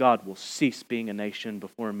people of God will cease being a nation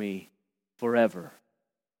before me forever.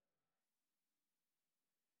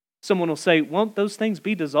 Someone will say, won't those things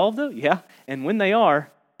be dissolved though? Yeah, and when they are,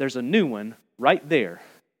 there's a new one right there.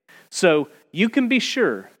 So you can be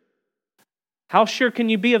sure. How sure can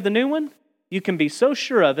you be of the new one? You can be so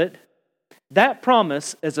sure of it, that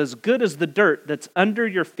promise is as good as the dirt that's under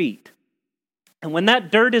your feet. And when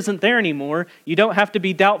that dirt isn't there anymore, you don't have to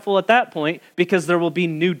be doubtful at that point because there will be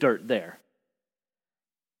new dirt there.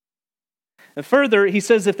 And further, he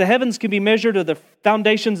says, if the heavens can be measured or the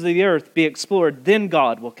foundations of the earth be explored, then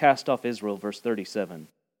God will cast off Israel, verse 37.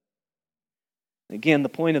 Again, the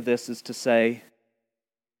point of this is to say,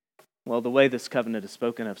 well, the way this covenant is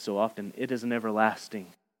spoken of so often, it is an everlasting.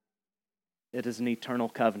 It is an eternal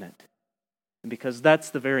covenant. And because that's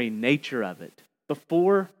the very nature of it,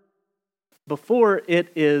 before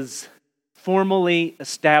it is formally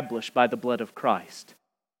established by the blood of Christ,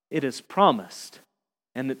 it is promised,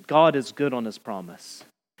 and that God is good on His promise.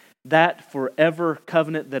 That forever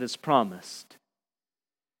covenant that is promised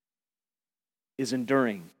is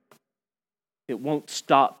enduring. It won't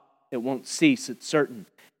stop. It won't cease. It's certain.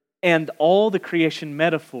 And all the creation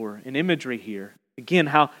metaphor and imagery here, again,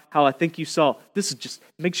 how I think you saw, this is just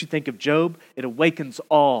makes you think of Job. It awakens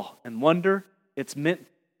awe and wonder. It's meant,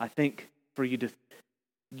 I think, for you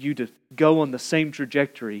to go on the same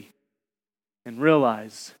trajectory and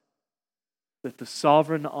realize that the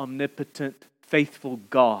sovereign, omnipotent, faithful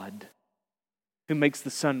God who makes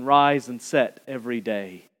the sun rise and set every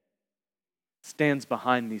day stands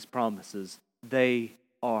behind these promises. They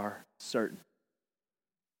are certain.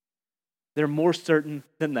 They're more certain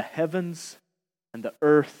than the heavens and the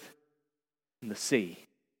earth and the sea.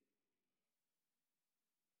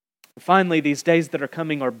 Finally, these days that are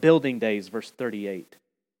coming are building days, verse 38.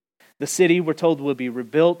 The city, we're told, will be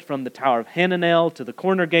rebuilt from the Tower of Hananel to the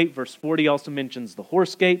corner gate. Verse 40 also mentions the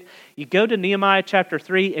horse gate. You go to Nehemiah chapter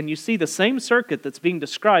 3 and you see the same circuit that's being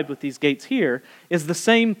described with these gates here is the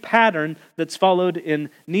same pattern that's followed in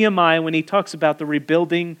Nehemiah when he talks about the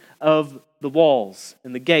rebuilding of the walls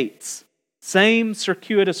and the gates. Same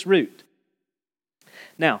circuitous route.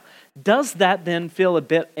 Now, does that then feel a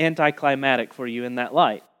bit anticlimactic for you in that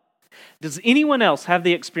light? Does anyone else have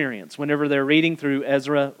the experience, whenever they're reading through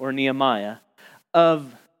Ezra or Nehemiah,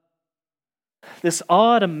 of this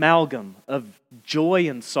odd amalgam of joy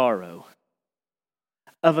and sorrow,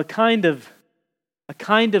 of a kind of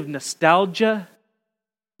nostalgia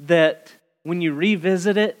that when you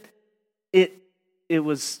revisit it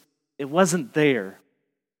wasn't there?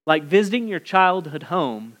 Like visiting your childhood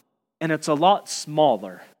home, and it's a lot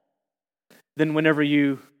smaller than whenever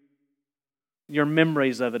your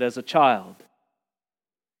memories of it as a child.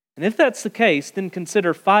 And if that's the case, then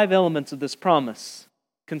consider 5 elements of this promise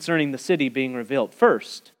concerning the city being rebuilt.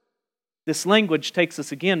 First, this language takes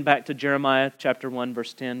us again back to Jeremiah chapter 1,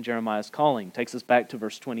 verse 10, Jeremiah's calling. Takes us back to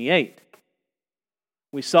verse 28.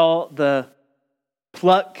 We saw the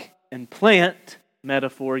pluck and plant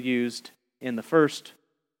metaphor used in the first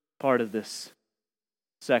part of this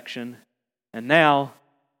section, and now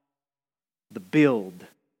the build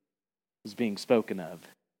is being spoken of.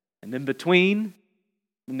 And in between,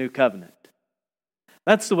 the new covenant.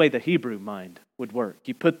 That's the way the Hebrew mind would work.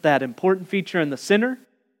 You put that important feature in the center,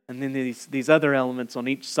 and then these other elements on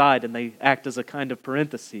each side, and they act as a kind of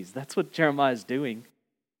parentheses. That's what Jeremiah is doing.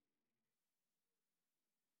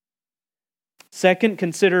 Second,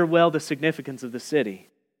 consider well the significance of the city.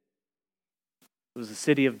 It was the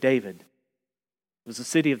city of David. It was the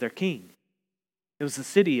city of their king. It was the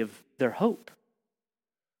city of their hope.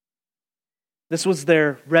 This was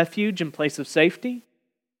their refuge and place of safety,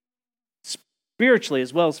 spiritually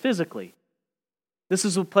as well as physically. This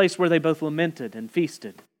is a place where they both lamented and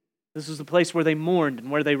feasted. This is a place where they mourned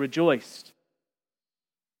and where they rejoiced.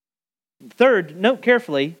 Third, note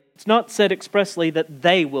carefully, it's not said expressly that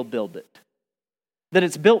they will build it. That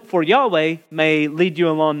it's built for Yahweh may lead you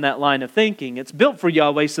along that line of thinking. It's built for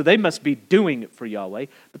Yahweh, so they must be doing it for Yahweh.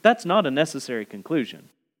 But that's not a necessary conclusion.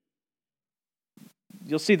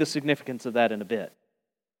 You'll see the significance of that in a bit.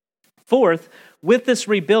 Fourth, with this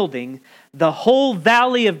rebuilding, the whole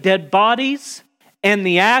valley of dead bodies and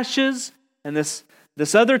the ashes and this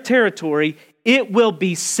other territory, it will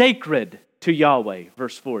be sacred to Yahweh.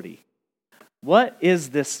 Verse 40. What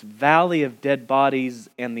is this valley of dead bodies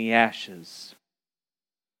and the ashes?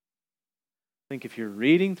 I think if you're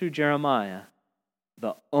reading through Jeremiah,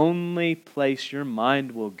 the only place your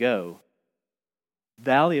mind will go,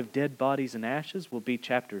 Valley of Dead Bodies and Ashes, will be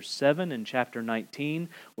chapter 7 and chapter 19,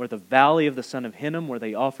 where the valley of the son of Hinnom, where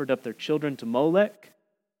they offered up their children to Molech.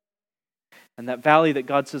 And that valley that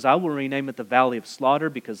God says, I will rename it the Valley of Slaughter,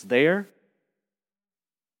 because there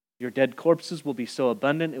your dead corpses will be so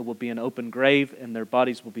abundant, it will be an open grave, and their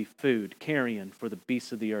bodies will be food, carrion for the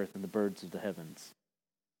beasts of the earth and the birds of the heavens.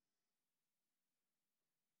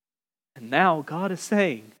 And now God is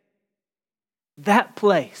saying, that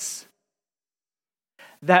place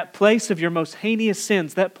of your most heinous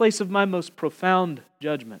sins, that place of my most profound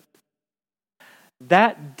judgment,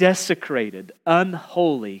 that desecrated,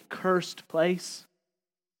 unholy, cursed place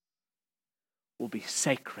will be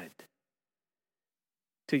sacred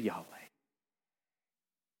to Yahweh.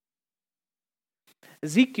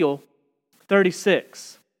 Ezekiel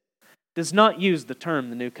 36 does not use the term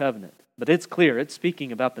the new covenant, but it's clear it's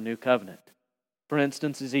speaking about the new covenant. For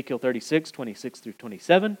instance, Ezekiel 36, 26 through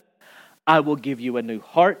 27, I will give you a new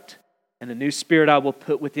heart, and a new spirit I will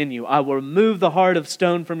put within you. I will remove the heart of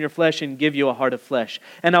stone from your flesh and give you a heart of flesh.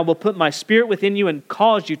 And I will put my spirit within you and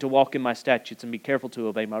cause you to walk in my statutes and be careful to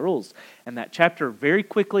obey my rules. And that chapter very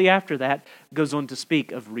quickly after that goes on to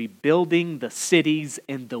speak of rebuilding the cities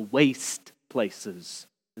and the waste places.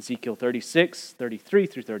 Ezekiel 36, 33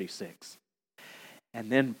 through 36.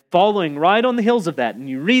 And then following right on the heels of that, and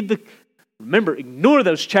you read Remember, ignore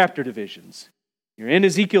those chapter divisions. You're in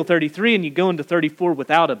Ezekiel 33 and you go into 34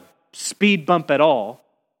 without a speed bump at all.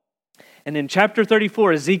 And in chapter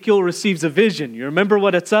 34, Ezekiel receives a vision. You remember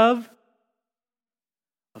what it's of?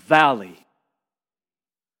 A valley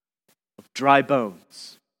of dry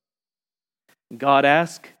bones. And God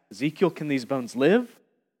asks, Ezekiel, can these bones live?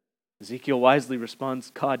 Ezekiel wisely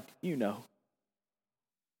responds, God, you know.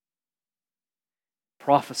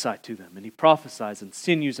 Prophesy to them. And he prophesies, and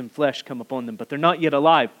sinews and flesh come upon them, but they're not yet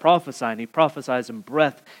alive. Prophesy, and he prophesies, and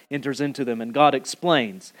breath enters into them. And God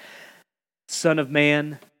explains, Son of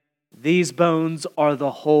man, these bones are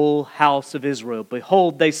the whole house of Israel.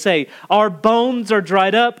 Behold, they say, our bones are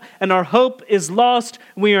dried up, and our hope is lost.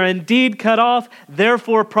 We are indeed cut off.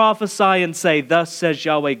 Therefore prophesy and say, Thus says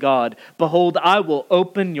Yahweh God, Behold, I will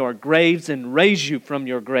open your graves and raise you from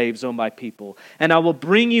your graves, O my people, and I will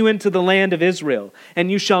bring you into the land of Israel, and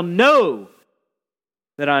you shall know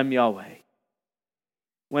that I am Yahweh.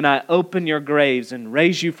 When I open your graves and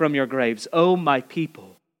raise you from your graves, O my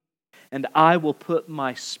people, and I will put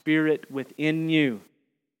my spirit within you,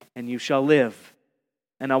 and you shall live.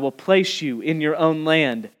 And I will place you in your own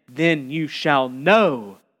land. Then you shall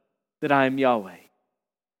know that I am Yahweh.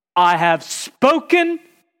 I have spoken,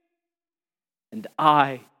 and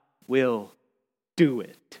I will do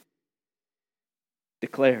it,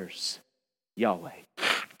 declares Yahweh.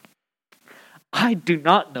 I do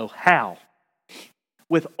not know how,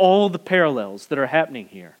 with all the parallels that are happening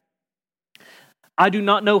here, I do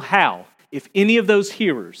not know how, if any of those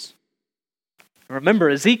hearers, remember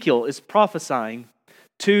Ezekiel is prophesying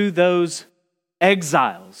to those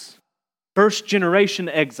exiles, first generation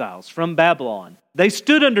exiles from Babylon. They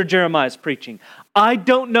stood under Jeremiah's preaching. I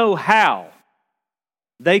don't know how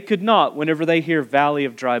they could not, whenever they hear Valley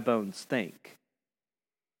of Dry Bones, think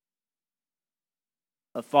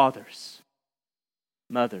of fathers,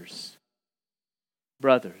 mothers,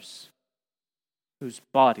 brothers whose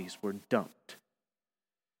bodies were dumped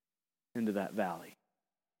into that valley.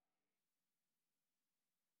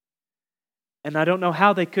 And I don't know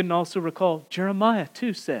how they couldn't also recall, Jeremiah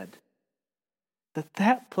too said that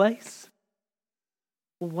that place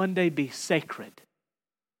will one day be sacred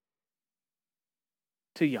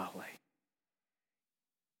to Yahweh.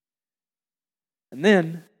 And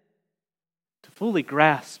then, to fully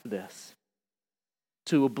grasp this,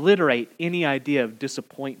 to obliterate any idea of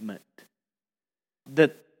disappointment,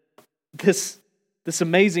 that this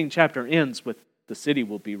amazing chapter ends with the city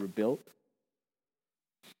will be rebuilt.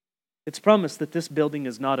 It's promised that this building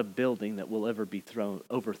is not a building that will ever be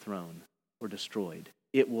overthrown or destroyed.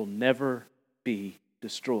 It will never be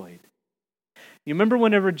destroyed. You remember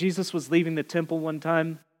whenever Jesus was leaving the temple one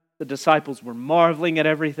time, the disciples were marveling at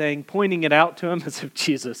everything, pointing it out to him as if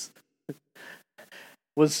Jesus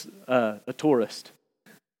was a tourist.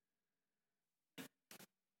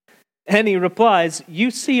 And he replies,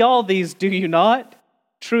 you see all these, do you not?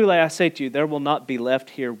 Truly I say to you, there will not be left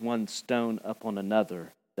here one stone upon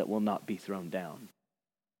another that will not be thrown down.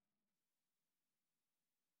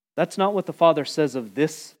 That's not what the Father says of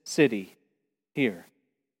this city here.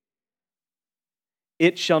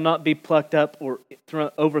 It shall not be plucked up or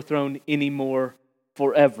overthrown anymore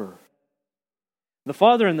forever. The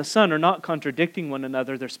Father and the Son are not contradicting one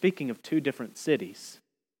another. They're speaking of two different cities.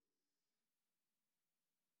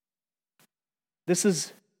 This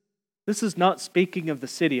is not speaking of the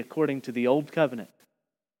city according to the Old Covenant.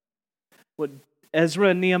 What Ezra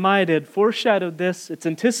and Nehemiah did foreshadowed this. It's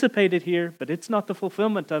anticipated here, but it's not the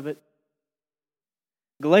fulfillment of it.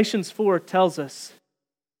 Galatians 4 tells us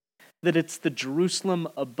that it's the Jerusalem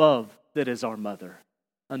above that is our mother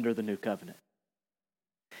under the new covenant.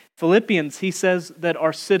 Philippians, he says that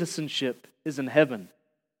our citizenship is in heaven.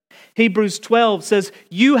 Hebrews 12 says,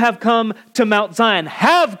 you have come to Mount Zion,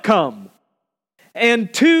 have come,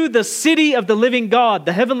 and to the city of the living God,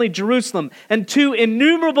 the heavenly Jerusalem, and to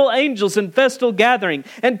innumerable angels in festal gathering,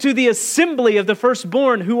 and to the assembly of the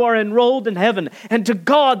firstborn who are enrolled in heaven, and to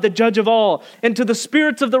God, the judge of all, and to the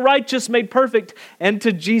spirits of the righteous made perfect, and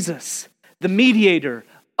to Jesus, the mediator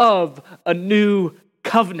of a new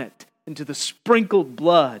covenant, and to the sprinkled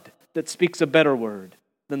blood that speaks a better word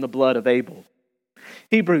than the blood of Abel.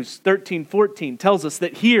 Hebrews 13:14 tells us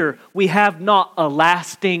that here we have not a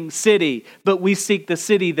lasting city, but we seek the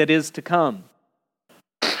city that is to come.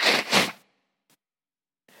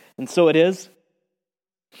 And so it is.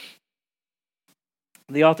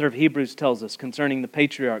 The author of Hebrews tells us concerning the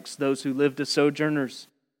patriarchs, those who lived as sojourners,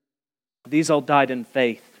 these all died in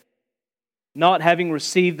faith, not having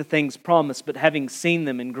received the things promised, but having seen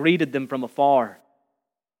them and greeted them from afar,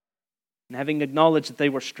 and having acknowledged that they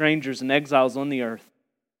were strangers and exiles on the earth.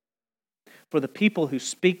 For the people who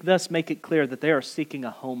speak thus make it clear that they are seeking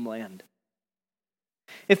a homeland.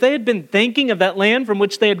 If they had been thinking of that land from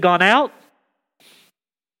which they had gone out,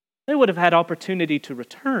 they would have had opportunity to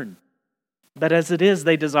return. But as it is,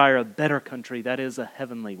 they desire a better country, that is, a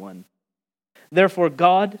heavenly one. Therefore,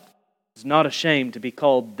 God is not ashamed to be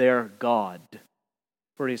called their God,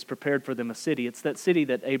 for He has prepared for them a city. It's that city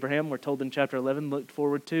that Abraham, we're told in chapter 11, looked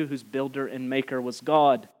forward to, whose builder and maker was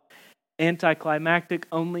God. Anticlimactic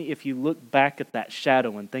only if you look back at that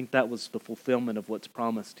shadow and think that was the fulfillment of what's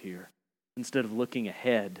promised here, instead of looking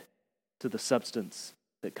ahead to the substance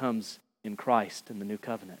that comes in Christ in the new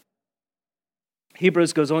covenant.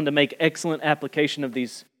 Hebrews goes on to make excellent application of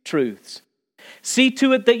these truths. See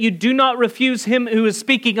to it that you do not refuse Him who is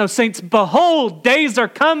speaking, O saints. Behold, days are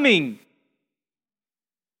coming.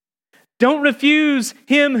 Don't refuse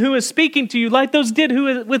Him who is speaking to you like those did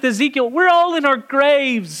with Ezekiel. We're all in our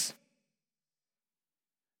graves.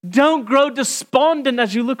 Don't grow despondent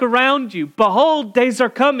as you look around you. Behold, days are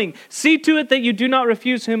coming. See to it that you do not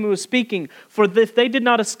refuse Him who is speaking. For if they did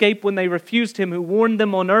not escape when they refused Him who warned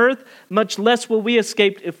them on earth, much less will we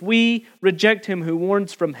escape if we reject Him who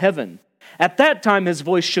warns from heaven. At that time His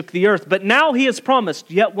voice shook the earth, but now He has promised,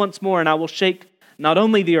 yet once more, and I will shake not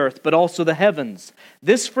only the earth, but also the heavens.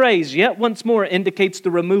 This phrase, yet once more, indicates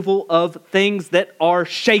the removal of things that are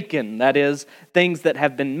shaken, that is, things that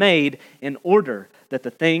have been made, in order that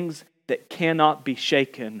the things that cannot be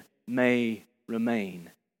shaken may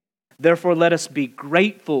remain. Therefore, let us be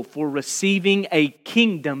grateful for receiving a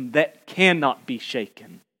kingdom that cannot be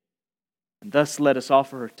shaken. And thus let us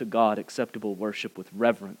offer to God acceptable worship with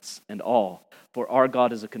reverence and awe, for our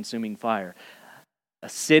God is a consuming fire. A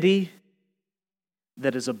city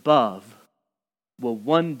that is above will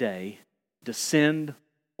one day descend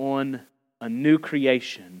on a new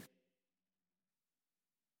creation,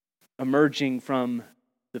 emerging from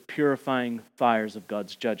the purifying fires of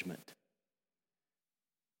God's judgment.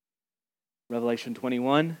 Revelation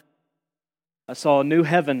 21, I saw a new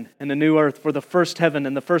heaven and a new earth, for the first heaven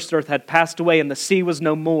and the first earth had passed away, and the sea was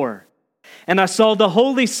no more. And I saw the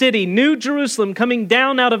holy city, New Jerusalem, coming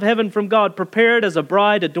down out of heaven from God, prepared as a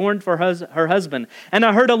bride adorned for her husband. And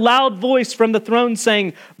I heard a loud voice from the throne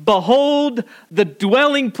saying, Behold, the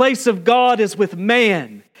dwelling place of God is with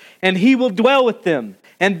man, and He will dwell with them,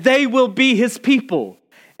 and they will be His people,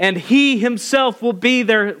 and He Himself will be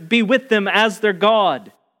with them as their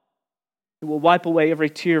God. He will wipe away every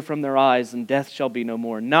tear from their eyes, and death shall be no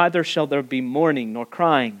more. Neither shall there be mourning, nor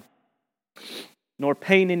crying, nor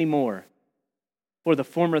pain anymore, for the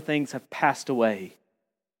former things have passed away.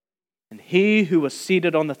 And He who was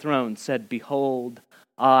seated on the throne said, Behold,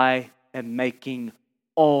 I am making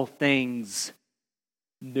all things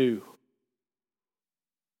new.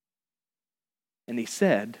 And He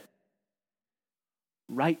said,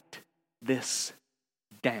 Write this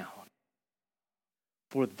down,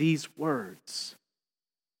 for these words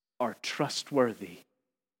are trustworthy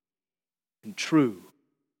and true.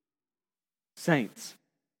 Saints,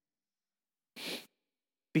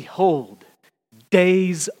 behold,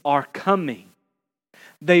 days are coming.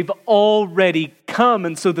 They've already come,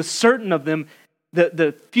 and so the certain of them,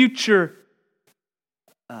 the future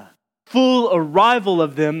full arrival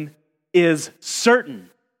of them is certain.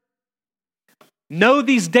 Know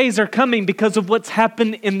these days are coming because of what's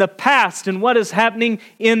happened in the past and what is happening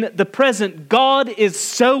in the present. God is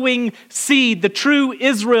sowing seed. The true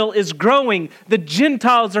Israel is growing. The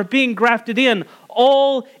Gentiles are being grafted in.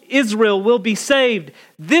 All Israel will be saved.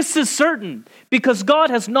 This is certain because God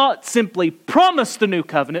has not simply promised the new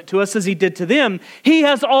covenant to us as He did to them. He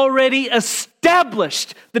has already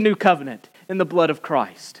established the new covenant in the blood of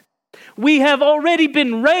Christ. We have already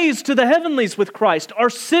been raised to the heavenlies with Christ. Our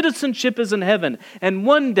citizenship is in heaven. And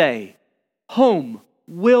one day, home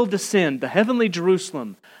will descend, the heavenly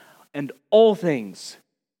Jerusalem, and all things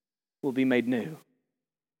will be made new.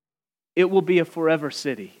 It will be a forever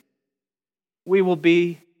city. We will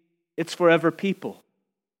be its forever people.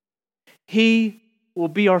 He will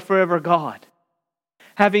be our forever God,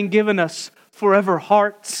 having given us forever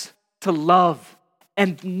hearts to love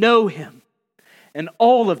and know Him. And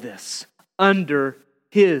all of this under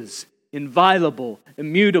His inviolable,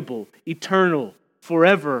 immutable, eternal,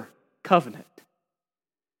 forever covenant.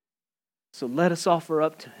 So let us offer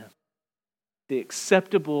up to Him the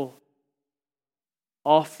acceptable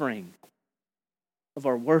offering of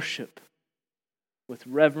our worship with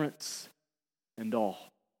reverence and awe.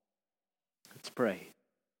 Let's pray.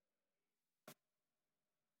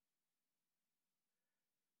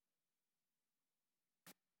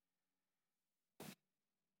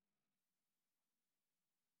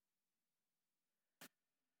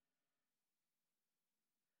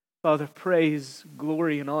 Father, praise,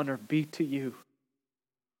 glory, and honor be to you.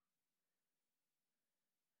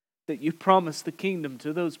 That you promise the kingdom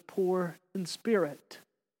to those poor in spirit.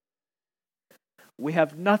 We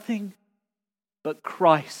have nothing but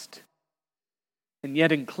Christ. And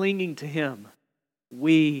yet in clinging to Him,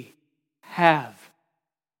 we have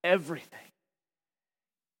everything.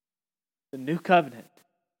 The new covenant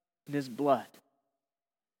in His blood.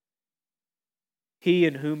 He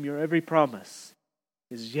in whom your every promise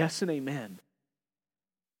is yes and amen.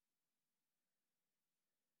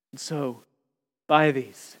 And so, by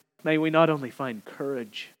these, may we not only find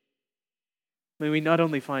courage, may we not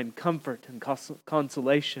only find comfort and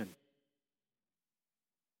consolation,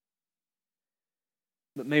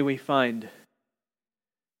 but may we find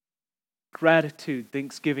gratitude,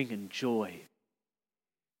 thanksgiving, and joy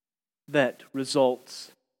that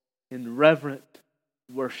results in reverent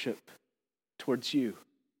worship towards you.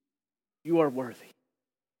 You are worthy.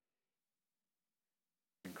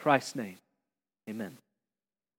 In Christ's name, amen.